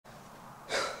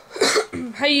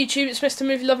Hey YouTube, it's Mr.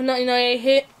 Movie Lover 1998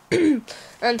 here,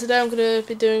 and today I'm going to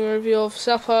be doing a review of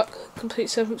South Park Complete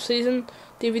 7th Season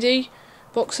DVD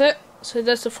box set. So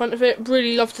there's the front of it.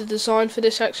 Really love the design for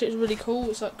this, actually. It's really cool.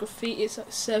 It's like graffiti, it's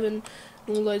like 7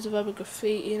 and all loads of other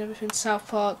graffiti and everything. South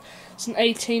Park. It's an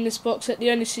 18, this box set.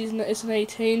 The only season that is an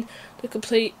 18. The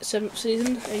Complete 7th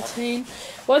Season, 18.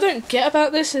 What I don't get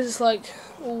about this is like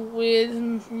all weird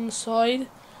on the side.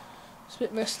 It's a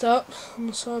bit messed up on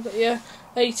the side, but yeah.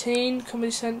 18, Comedy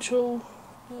Central,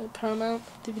 Paramount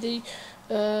DVD,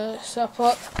 South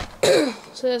Park.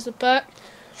 So there's the back.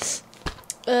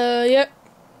 Yeah.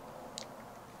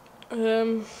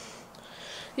 Yeah,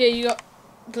 you got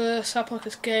the South Park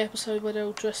is Gay episode where they're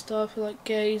all dressed up like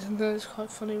gays, and then it's quite a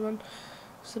funny one.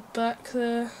 There's the back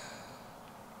there.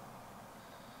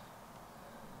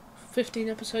 15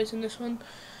 episodes in this one.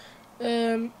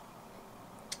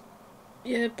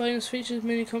 Yeah, bonus features,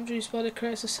 mini commentaries by the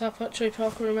creators of South Park, Trey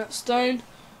Parker and Matt Stone.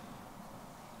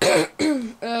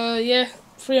 Yeah,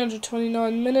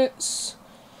 329 minutes.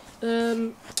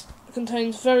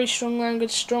 Contains very strong language,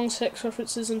 strong sex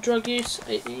references and drug use.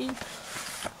 18.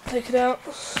 Take it out.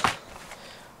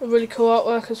 A really cool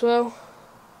artwork as well.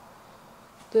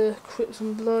 The Crips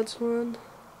and Bloods one.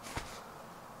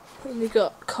 And you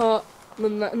got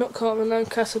not Cartman,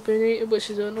 Casa Bonita, which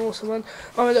is an awesome one.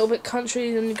 I'm a Little Bit Country,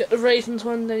 then you got the Raisins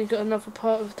one, then you got another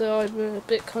part of the I'm a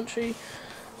Bit Country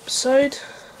episode.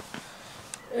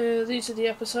 These are the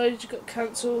episodes. You got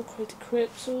Cancel, Created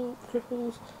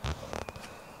Cripples.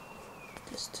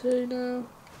 This two now.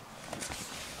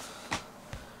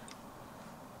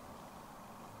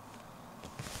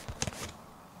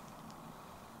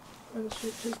 And the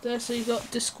switches there. So you got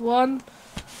disc 1.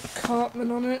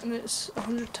 Cartman on it, and it's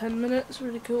 110 minutes.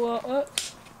 Really cool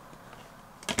artwork.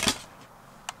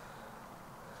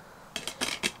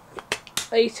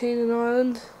 18 in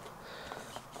Ireland.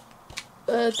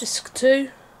 Disc 2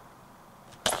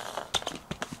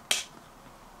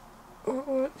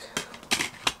 artwork.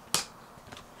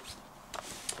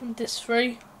 And disc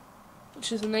 3,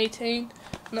 which is an 18,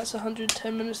 and that's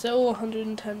 110 minutes. They're all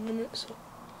 110 minutes.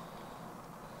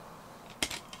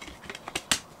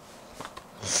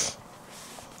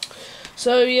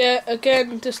 So yeah,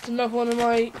 again, just another one of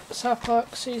my South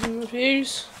Park season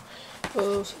reviews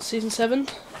of season 7.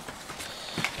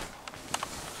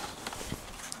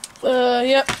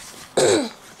 Yep.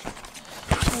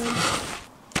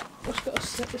 I've got to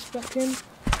set this back in.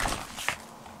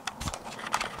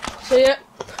 So yeah,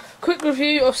 quick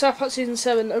review of South Park season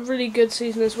 7. A really good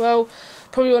season as well.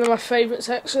 Probably one of my favourites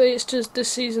actually. It's just this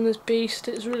season is beast.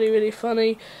 It's really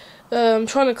funny. I'm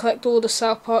trying to collect all the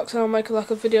South Parks, and I'll make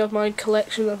like a video of my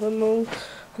collection of them all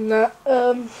and that.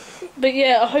 But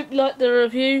yeah, I hope you liked the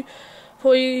review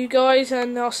for you guys,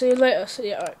 and I'll see you later. So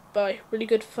yeah, alright, bye. Really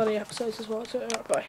good funny episodes as well. So alright, bye.